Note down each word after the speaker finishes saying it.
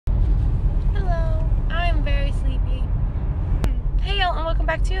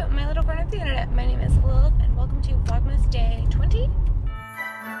welcome back to my little corner of the internet. My name is Lilith, and welcome to Vlogmas Day 20.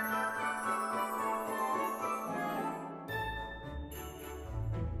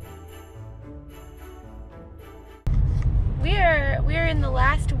 We are in the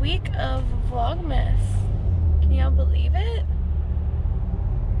last week of Vlogmas. Can y'all believe it?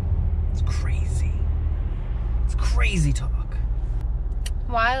 It's crazy. It's crazy talk.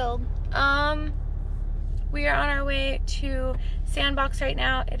 Wild. We are on our way to Sandbox right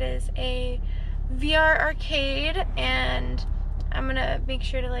now. It is a VR arcade, and I'm gonna make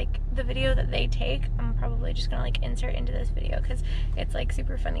sure to, like, the video that they take, I'm probably just gonna, like, insert into this video because it's, like,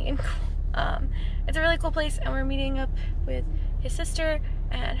 super funny and cool. It's a really cool place, and we're meeting up with his sister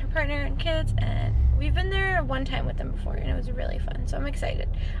and her partner and kids, and we've been there one time with them before, and it was really fun, so I'm excited.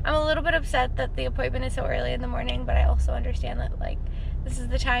 I'm a little bit upset that the appointment is so early in the morning, but I also understand that, like, this is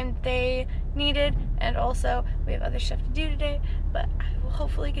the time they needed, and also we have other stuff to do today, but I will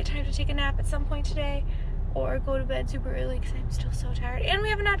hopefully get time to take a nap at some point today or go to bed super early because I'm still so tired. And we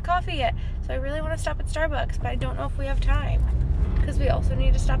haven't had coffee yet, so I really want to stop at Starbucks, but I don't know if we have time because we also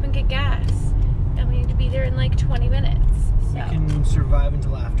need to stop and get gas, and we need to be there in like 20 minutes. So. You can survive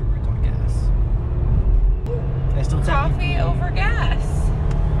until afterwards on gas. I still Coffee over gas.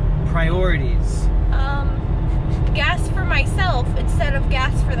 Priorities. Gas for myself instead of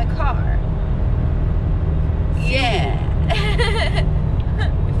gas for the car. Yeah.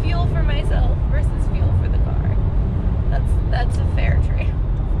 Fuel for myself versus fuel for the car. That's a fair trade.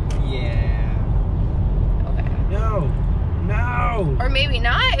 Yeah. Okay. No. Or maybe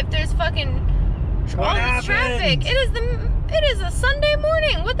not if there's fucking all this traffic. It is a Sunday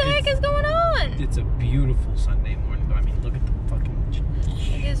morning. What the heck is going on? It's a beautiful Sunday morning, though. I mean, look at the fucking.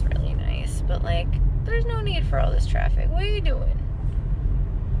 It is really nice, but like, there's no need for all this traffic. What are you doing?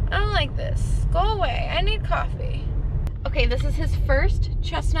 I don't like this. Go away. I need coffee. Okay, this is his first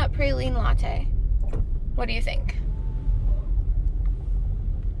chestnut praline latte. What do you think?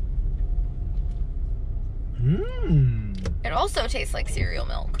 It also tastes like cereal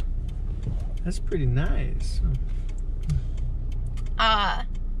milk. That's pretty nice. Of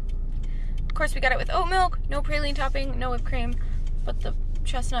course, we got it with oat milk, no praline topping, no whipped cream, but the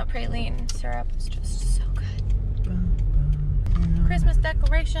chestnut praline syrup is just so good. Christmas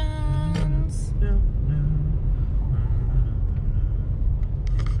decorations.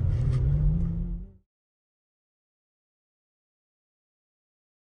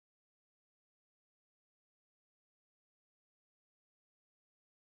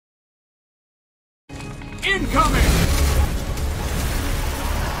 Incoming!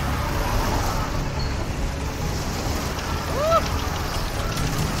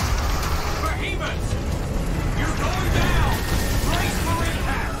 Behemoth! You're going down! Brace for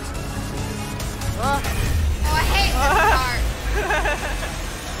impact! Oh, I hate this part.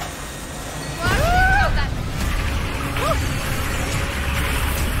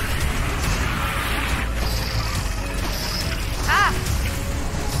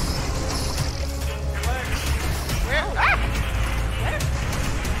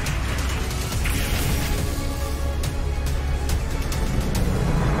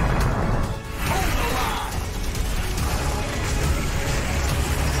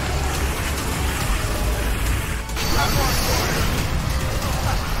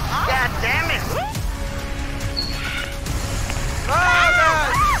 God damn it!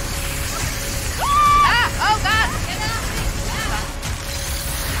 Oh God!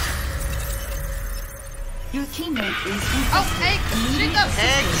 Your teammate is Oh, hey, shoot those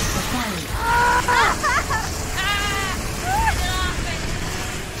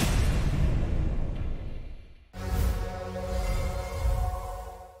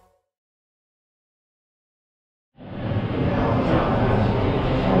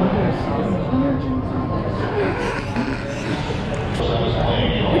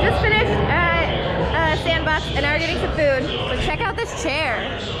We just finished at Sandbox, and now we're getting some food. So check out this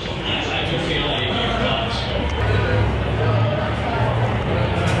chair.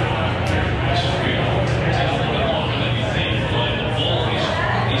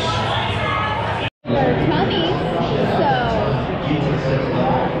 Our tummies,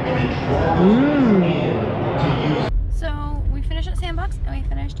 So we finished at Sandbox, and we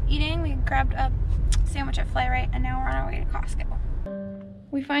finished eating. We grabbed a sandwich at Fly Right, and now we're on our way to Costco.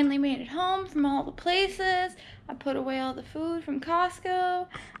 We finally made it home from all the places. I put away all the food from Costco,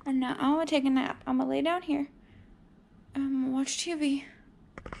 and now I'm gonna take a nap. I'm gonna lay down here, I'm gonna watch TV,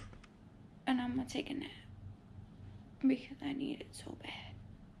 and I'm gonna take a nap because I need it so bad.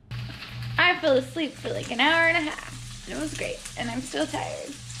 I fell asleep for like an hour and a half, and it was great, and I'm still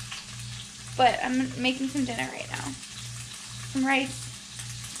tired. But I'm making some dinner right now. Some rice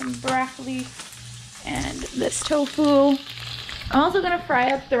some broccoli and this tofu. I'm also gonna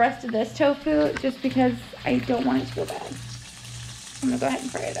fry up the rest of this tofu just because I don't want it to go bad. I'm gonna go ahead and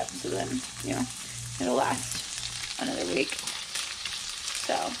fry it up so then, you know, it'll last another week.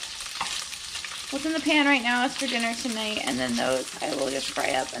 So, what's in the pan right now is for dinner tonight, and then those I will just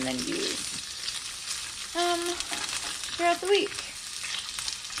fry up and then use throughout the week.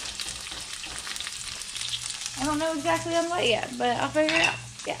 I don't know exactly on what yet, but I'll figure it out.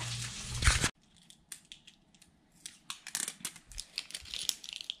 Yeah.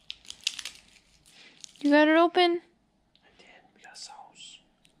 You got it open? I did. We got sauce.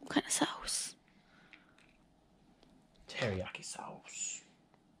 What kind of sauce? Teriyaki sauce.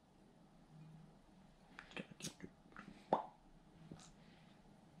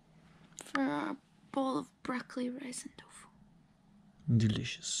 For our bowl of broccoli, rice, and tofu.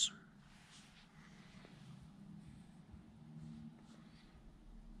 Delicious.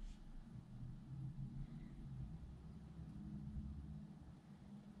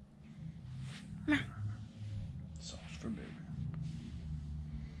 Sauce for baby.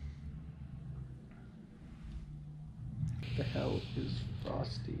 The hell is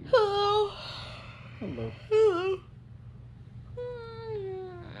Frosty? Hello. Hello. Hello.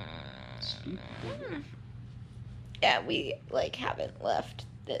 Sweet boy. Yeah, we like haven't left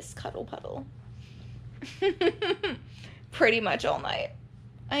this cuddle puddle pretty much all night.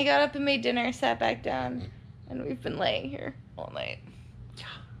 I got up and made dinner, sat back down, and we've been laying here all night.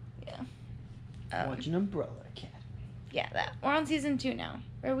 Yeah. Watching Umbrella Academy. Yeah, that. We're on season 2 now.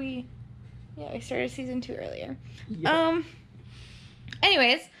 We started season 2 earlier. Yeah.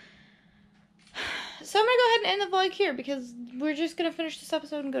 Anyways, so I'm gonna go ahead and end the vlog here because we're just gonna finish this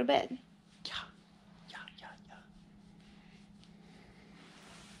episode and go to bed. Yeah.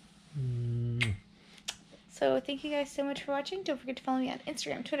 So thank you guys so much for watching. Don't forget to follow me on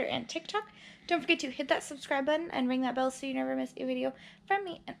Instagram, Twitter, and TikTok. Don't forget to hit that subscribe button and ring that bell so you never miss a video from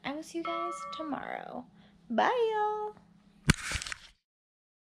me. And I will see you guys tomorrow. Bye, y'all.